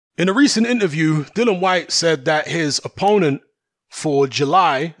In a recent interview, Dillian Whyte said that his opponent for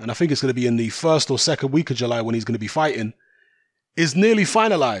July, and I think it's going to be in the first or second week of July when he's going to be fighting, is nearly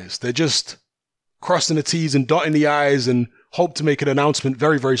finalized. They're just crossing the T's and dotting the I's and hope to make an announcement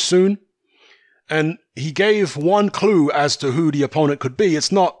very, very soon. And he gave one clue as to who the opponent could be.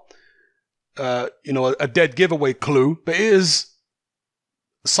 It's not, a dead giveaway clue, but it is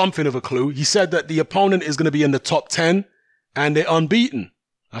something of a clue. He said that the opponent is going to be in the top 10 and they're unbeaten.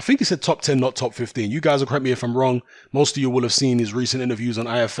 I think he said top 10, not top 15. You guys will correct me if I'm wrong. Most of you will have seen his recent interviews on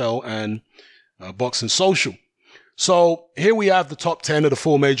IFL and Boxing Social. So here we have the top 10 of the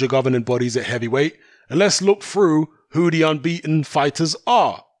 4 major governing bodies at heavyweight. And let's look through who the unbeaten fighters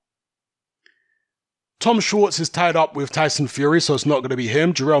are. Tom Schwartz is tied up with Tyson Fury, so it's not going to be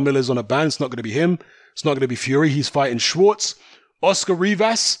him. Jarrell Miller's on a ban. It's not going to be him. It's not going to be Fury. He's fighting Schwartz. Oscar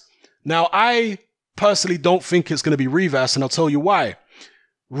Rivas. Now, I personally don't think it's going to be Rivas, and I'll tell you why.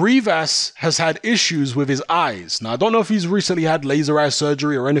 Rivas has had issues with his eyes. Now, I don't know if he's recently had laser eye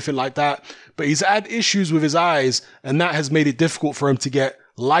surgery or anything like that, but he's had issues with his eyes, and that has made it difficult for him to get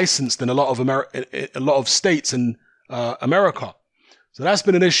licensed in a lot of states in America. So that's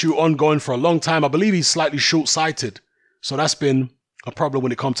been an issue ongoing for a long time. I believe he's slightly short-sighted. So that's been a problem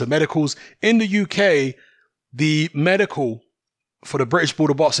when it comes to medicals. In the UK, the medical for the British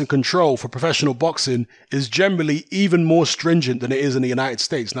Board of Boxing Control for professional boxing is generally even more stringent than it is in the United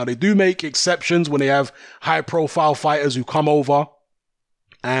States. Now, they do make exceptions when they have high-profile fighters who come over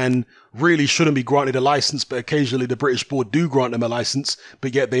and really shouldn't be granted a license, but occasionally the British Board do grant them a license,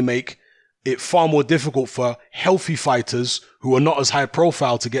 but yet they make it far more difficult for healthy fighters who are not as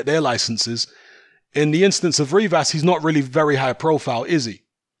high-profile to get their licenses. In the instance of Rivas, he's not really very high-profile, is he?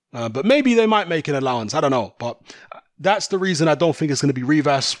 But maybe they might make an allowance. I don't know, but that's the reason I don't think it's going to be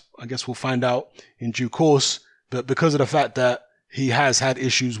Rivas. I guess we'll find out in due course, but because of the fact that he has had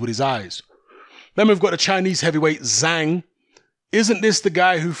issues with his eyes. Then we've got the Chinese heavyweight Zhang. Isn't this the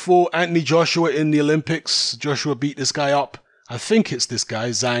guy who fought Anthony Joshua in the Olympics? Joshua beat this guy up. I think it's this guy,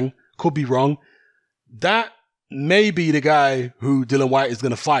 Zhang. Could be wrong. That may be the guy who Dillian Whyte is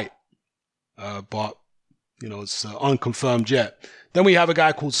going to fight. But, it's unconfirmed yet. Then we have a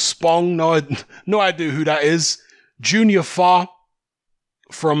guy called Spong. No idea who that is. Junior Fa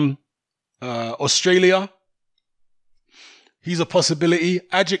from Australia. He's a possibility.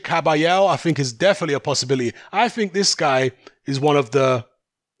 Ajit Kabayel, I think, is definitely a possibility. I think this guy is one of the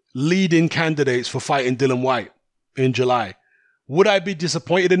leading candidates for fighting Dillian Whyte in July. Would I be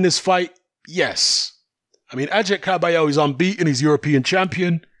disappointed in this fight? Yes. I mean, Ajit Kabayel is unbeaten. He's European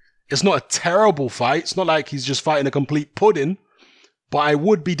champion. It's not a terrible fight. It's not like he's just fighting a complete pudding. But I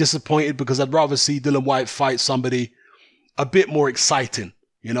would be disappointed because I'd rather see Dillian Whyte fight somebody a bit more exciting,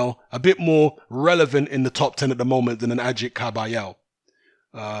 a bit more relevant in the top 10 at the moment than an Ajit Kabayel.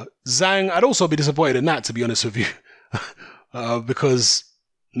 Zhang, I'd also be disappointed in that, to be honest with you, because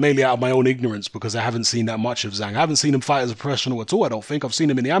mainly out of my own ignorance, because I haven't seen that much of Zhang. I haven't seen him fight as a professional at all, I don't think. I've seen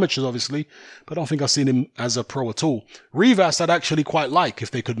him in the amateurs, obviously, but I don't think I've seen him as a pro at all. Rivas, I'd actually quite like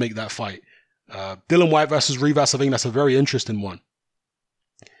if they could make that fight. Dillian Whyte versus Rivas, I think that's a very interesting one.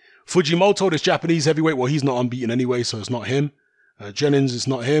 Fujimoto, this Japanese heavyweight, well, he's not unbeaten anyway, so it's not him. Jennings, it's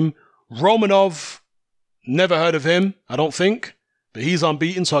not him. Romanov, never heard of him, I don't think. But he's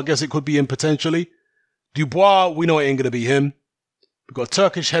unbeaten, so I guess it could be him potentially. Dubois, we know it ain't going to be him. We've got a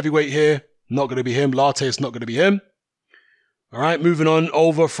Turkish heavyweight here, not going to be him. Latte, it's not going to be him. All right, moving on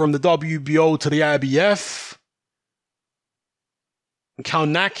over from the WBO to the IBF.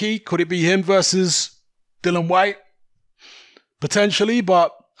 Kaunaki, could it be him versus Dillian Whyte? Potentially,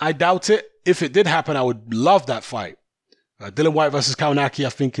 but I doubt it. If it did happen, I would love that fight. Dillian Whyte versus Kaunaki,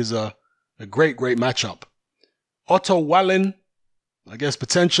 I think, is a great, great matchup. Otto Wallin, I guess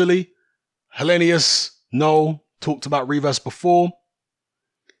potentially. Hellenius, no. Talked about Rivas before.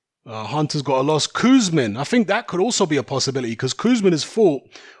 Hunter's got a loss. Kuzmin, I think that could also be a possibility because Kuzmin has fought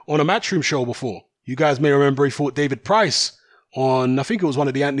on a Matchroom show before. You guys may remember he fought David Price on, I think it was one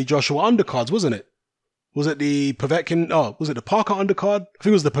of the Anthony Joshua undercards, wasn't it? Was it the Povetkin? Oh, was it the Parker undercard? I think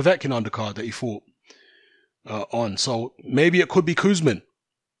it was the Povetkin undercard that he fought on. So maybe it could be Kuzmin.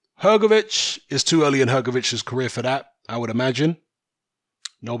 Hrgovic is too early in Hrgovic's career for that, I would imagine.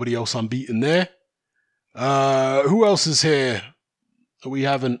 Nobody else unbeaten there. Who else is here that we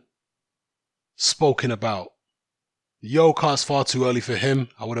haven't spoken about? Yokar's far too early for him,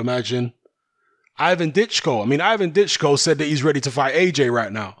 I would imagine. Ivan Ditchko. I mean, Ivan Ditchko said that he's ready to fight AJ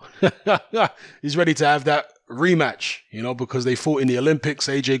right now. He's ready to have that rematch, because they fought in the Olympics.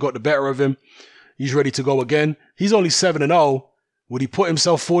 AJ got the better of him. He's ready to go again. He's only 7-0. Would he put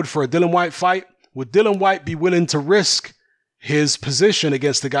himself forward for a Dillian Whyte fight? Would Dillian Whyte be willing to risk his position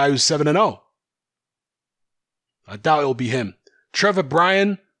against the guy who's 7-0. I doubt it'll be him. Trevor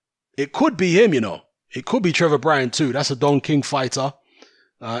Bryan, it could be him, you know. It could be Trevor Bryan too. That's a Don King fighter.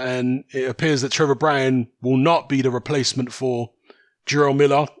 And it appears that Trevor Bryan will not be the replacement for Jarrell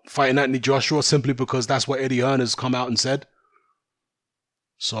Miller fighting Anthony Joshua simply because that's what Eddie Hearn has come out and said.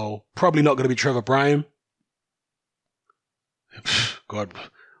 So probably not going to be Trevor Bryan. God,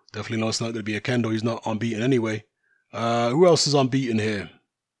 definitely know it's not going to be a Kendo. He's not unbeaten anyway. Who else is unbeaten here?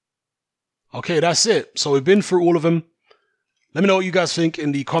 Okay, that's it. So we've been through all of them. Let me know what you guys think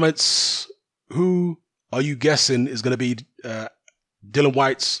in the comments. Who are you guessing is going to be Dillian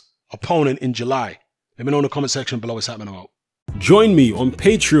Whyte's opponent in July? Let me know in the comment section below what's happening about. Join me on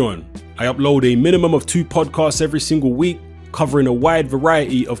Patreon. I upload a minimum of 2 podcasts every single week, covering a wide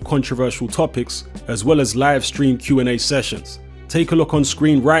variety of controversial topics, as well as live stream Q&A sessions. Take a look on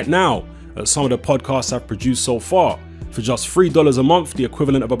screen right now at some of the podcasts I've produced so far. For just $3 a month, the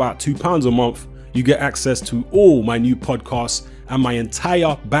equivalent of about £2 a month, you get access to all my new podcasts and my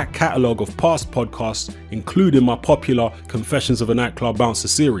entire back catalogue of past podcasts, including my popular Confessions of a Nightclub Bouncer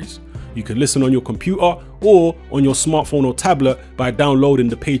series. You can listen on your computer or on your smartphone or tablet by downloading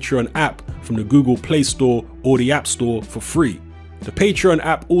the Patreon app from the Google Play Store or the App Store for free. The Patreon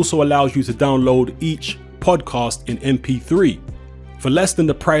app also allows you to download each podcast in MP3. For less than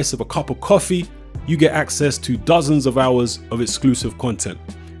the price of a cup of coffee, you get access to dozens of hours of exclusive content.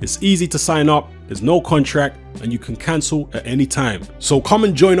 It's easy to sign up, there's no contract, and you can cancel at any time. So come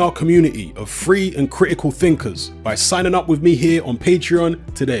and join our community of free and critical thinkers by signing up with me here on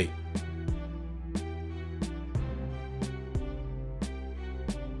Patreon today.